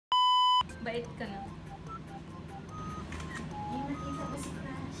Bait ka na. Yung nakita mo si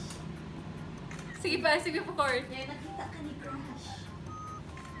Crush. Sige pa, Court. Yung nakita ka ni Crush.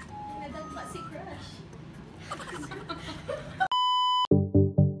 Yung nadagpa si Crush.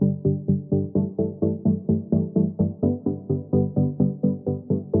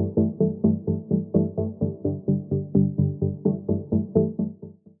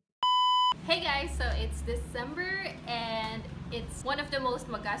 Hey guys, so it's December and it's one of the most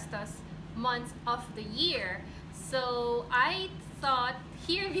magastos months of the year. So I thought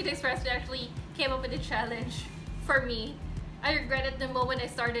here in Beauty Express actually came up with a challenge for me. I regretted the moment I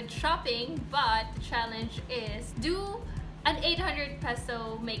started shopping, but the challenge is do an 800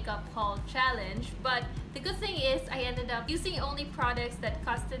 peso makeup haul challenge. But the good thing is I ended up using only products that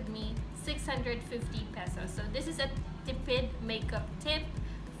costed me 650 pesos. So this is a Tipid makeup tip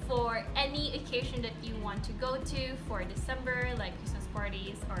for any occasion that you want to go to for December, like Christmas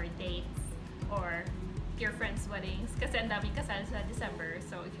parties or dates or your friends' weddings, kasi ang daming kasal sa December.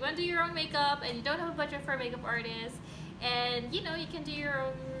 So if you want to do your own makeup and you don't have a budget for a makeup artist, and you know you can do your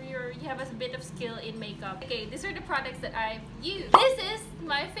own, you have a bit of skill in makeup. Okay, these are the products that I've used. This is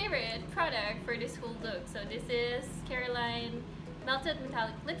my favorite product for this whole look. So this is Careline Melted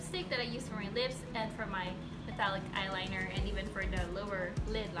Metallic Lipstick that I use for my lips and for my metallic eyeliner and even for the lower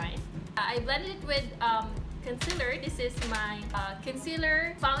lid line. I blended it with concealer. This is my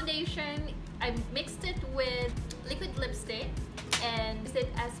concealer foundation. I mixed it with liquid lipstick and used it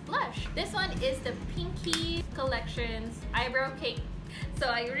as blush. This one is the Pinkies collection's eyebrow cake. So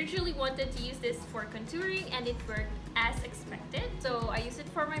I originally wanted to use this for contouring and it worked as expected. So I used it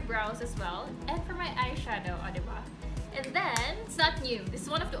for my brows as well and for my eyeshadow, diba? And then, it's not new. This is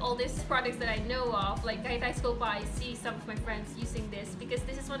one of the oldest products that I know of. Like, kahit high school pa, I see some of my friends using this because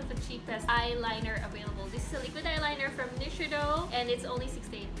this is one of the cheapest eyeliner available. This is a liquid eyeliner from NIchido and it's only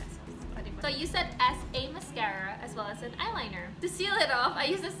 68 pesos. So I use that as a mascara as well as an eyeliner. To seal it off, I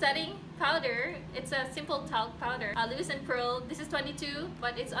use a setting powder. It's a simple talc powder. Lewis and Pearl. This is 22,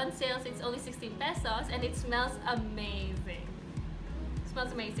 but it's on sale, so it's only 16 pesos and it smells amazing. It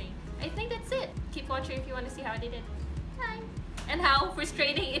smells amazing. I think that's it. Keep watching if you want to see how I did it. And how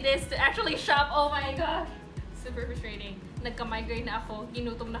frustrating it is to actually shop. Oh my gosh! Super frustrating. Nagka-migraine na ako,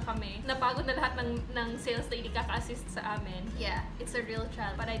 ginutom na kami. Napagod na lahat ng sales lady kaka-assist sa amin. Yeah, it's a real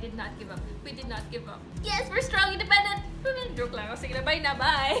challenge, but I did not give up. We did not give up. Yes, we're strong, independent women! Joke lang. Sige na, bye na,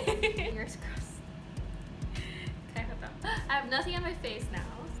 bye! Fingers crossed. Kaya ko to. I have nothing on my face now.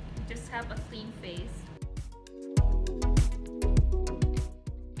 Just have a clean face.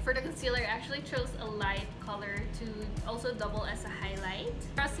 For the concealer, I actually chose a light color to also double as a highlight.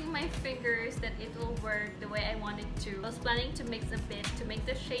 Crossing my fingers that it will work the way I want it to. I was planning to mix a bit to make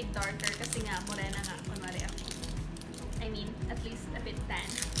the shade darker kasi nga, morena nga, kunwari ako. I mean, at least a bit tan.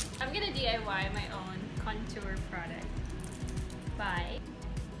 I'm gonna DIY my own contour product by,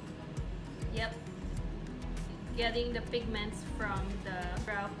 getting the pigments from the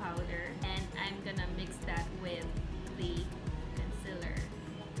brow powder and I'm gonna mix that with the concealer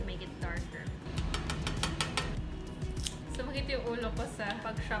to make it darker. Sumakit yung ulo ko sa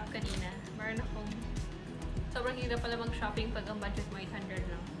pag-shop kanina. Meron akong sobrang hirap pala mag-shopping pag ang budget mo 800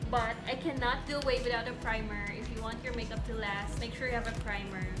 lang. But I cannot do away without a primer. If you want your makeup to last, make sure you have a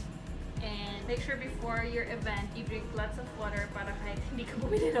primer. And make sure before your event, you drink lots of water para kahit hindi ka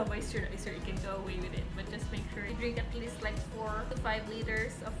bumili ng moisturizer, you can go away with it. But just make sure you drink at least like 4 to 5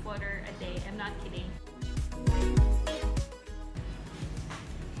 liters of water a day. I'm not kidding.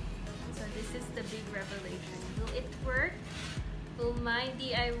 This is the big revelation. Will it work? Will my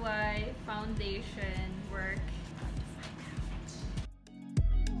DIY foundation work?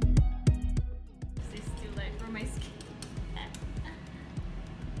 This is too light for my skin.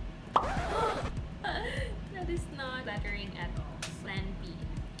 That is not flattering at all. Plan B.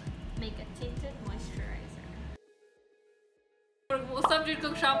 Make a tinted moisturizer. Subject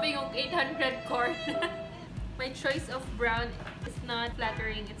kong shopping yung 800 cord. My choice of brown is not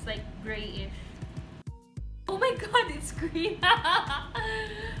flattering, it's like grayish. Oh my god, it's green!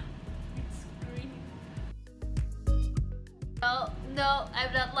 It's green. Well, no,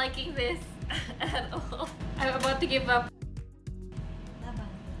 I'm not liking this at all. I'm about to give up.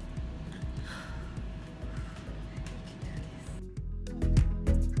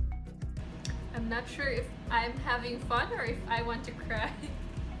 I'm not sure if I'm having fun or if I want to cry.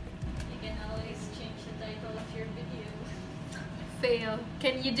 You can always change the title of your video. Fail.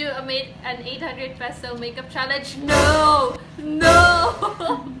 Can you do an 800 peso makeup challenge? No! No!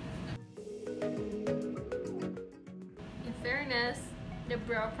 In fairness, the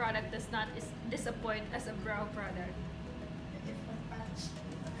brow product does not disappoint as a brow product.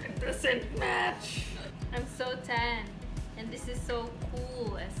 doesn't match. I'm so tan, and this is so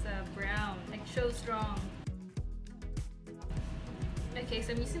cool as a brown, like so strong. Okay,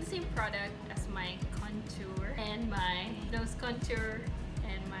 so I'm using the same product as my contour and my nose contour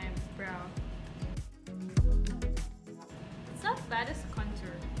and my brow. It's not bad as a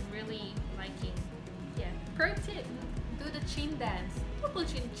contour. I'm really liking. Yeah. Pro tip: do the chin dance. Double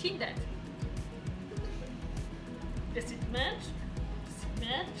chin dance. Does it match? Does it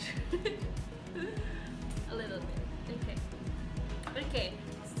match? A little bit. Okay. Okay.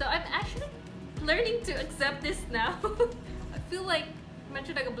 So I'm actually learning to accept this now. I feel like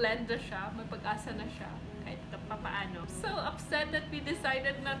medyo nag-blend na siya, may pag-asa na siya, kahit papaano. So upset that we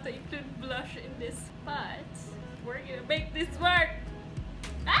decided not to include blush in this, but we're gonna make this work!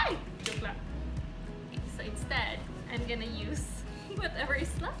 Ay! Joke lang. So instead, I'm gonna use whatever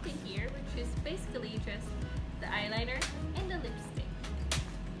is left in here, which is basically just the eyeliner and the lipstick.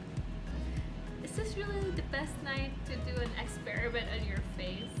 Is this really the best night to do an experiment on your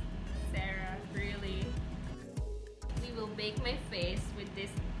face? Sarah, really? We will bake my face with this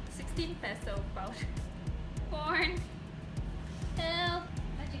 16 peso powder. Corn. Help.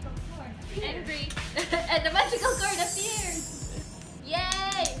 Magical corn. Angry. And the magical corn appears.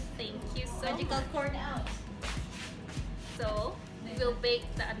 Yay! Thank you so much. Magical corn out. So, we will bake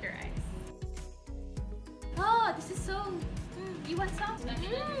the under eyes. Oh, this is so... you want some?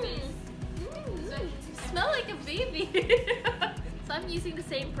 Smell like a baby. So I'm using the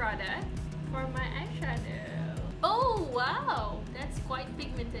same product for my eyeshadow. Oh wow! That's quite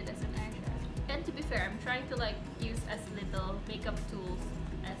pigmented as an eyeshadow. And to be fair, I'm trying to like use as little makeup tools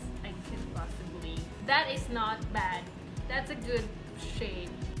as I can possibly. That is not bad. That's a good shade.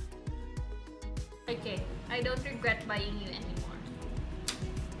 Okay, I don't regret buying you anymore.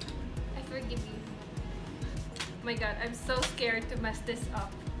 I forgive you. Oh my god, I'm so scared to mess this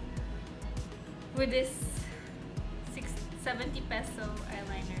up with this 70 peso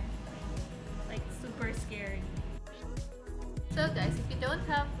eyeliner. Like super scared. So guys, if you don't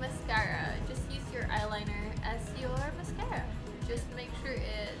have mascara, just use your eyeliner as your mascara. Just make sure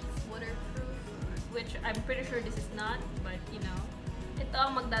it's waterproof, which I'm pretty sure this is not, but you know, ito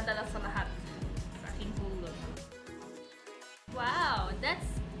ang magdadala sa lahat sa aking hulog. Wow, that's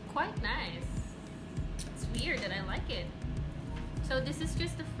quite nice. It's weird that I like it. So this is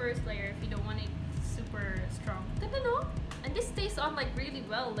just the first layer if you don't want it super strong. No? And this stays on like really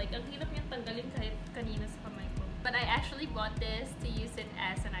well. Like, ang hirap niyang tanggalin kahit kanina sa kamay ko. But I actually bought this to use it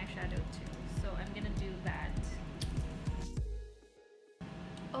as an eyeshadow too. So I'm gonna do that.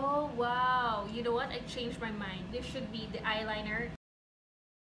 Oh wow! You know what? I changed my mind. This should be the eyeliner.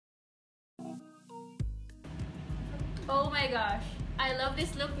 Oh my gosh! I love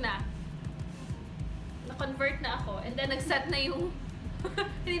this look na. Na-convert na ako. And then nag-set na yung...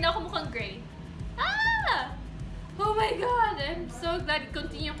 hindi na ako mukhang gray. Ah! Oh my god! I'm so glad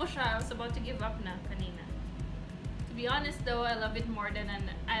continue ko siya. I was about to give up na kanina. To be honest though, I love it more than an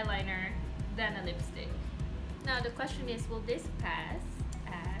eyeliner than a lipstick. Now the question is, will this pass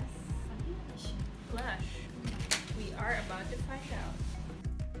as blush? We are about to find out.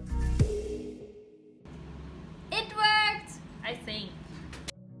 It worked! I think.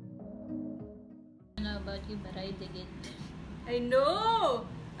 I don't know about you, but I dig it. I know!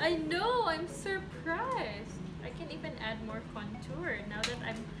 I know! I'm surprised! I can even add more contour now that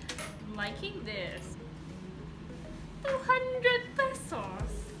I'm liking this. 200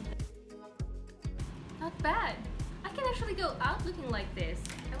 pesos! Not bad. I can actually go out looking like this.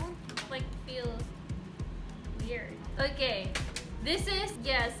 I won't like feel weird. Okay, this is,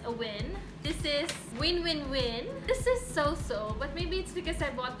 yes, a win. This is win-win-win. This is so-so, but maybe it's because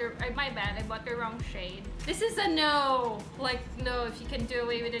I bought the, my bad, I bought the wrong shade. This is a no. Like, no, if you can do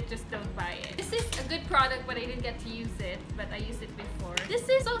away with it, just don't buy it. This is a good product, but I didn't get to use it, but I used it before. This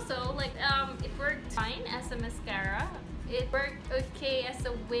is also, like, it worked fine as a mascara. It worked okay as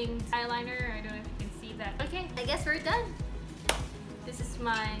a winged eyeliner. I don't know if you can see that. Okay, I guess we're done. This is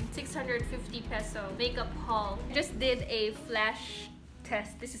my 650 peso makeup haul. I just did a flash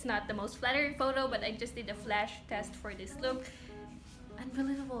test. This is not the most flattering photo, but I just did a flash test for this look.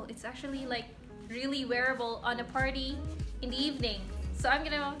 Unbelievable. It's actually like really wearable on a party in the evening. So I'm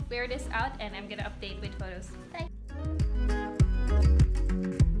gonna wear this out and I'm gonna update with photos. Thanks.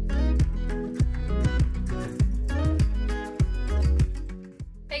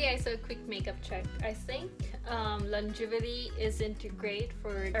 Hey guys, so quick makeup check. I think longevity isn't great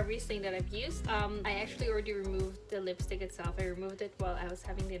for everything that I've used. I actually already removed the lipstick itself. I removed it while I was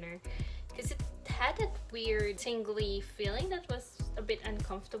having dinner because it had that weird tingly feeling that was a bit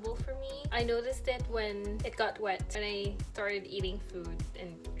uncomfortable for me. I noticed it when it got wet when I started eating food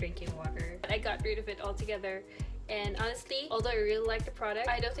and drinking water. But I got rid of it altogether. And honestly, although I really like the product,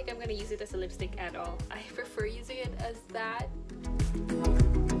 I don't think I'm gonna use it as a lipstick at all. I prefer using it as that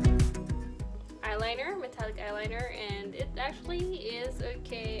eyeliner, metallic eyeliner, and it actually is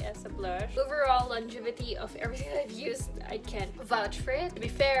okay as a blush. Overall longevity of everything I've used, I can't vouch for it. To be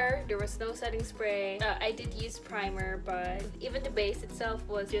fair, there was no setting spray. I did use primer, but even the base itself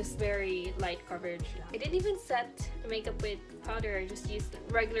was just very light coverage. I didn't even set the makeup with powder, I just used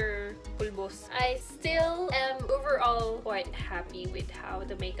regular pulbos. I still am overall quite happy with how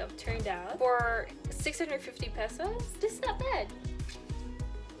the makeup turned out. For 650 pesos, this is not bad.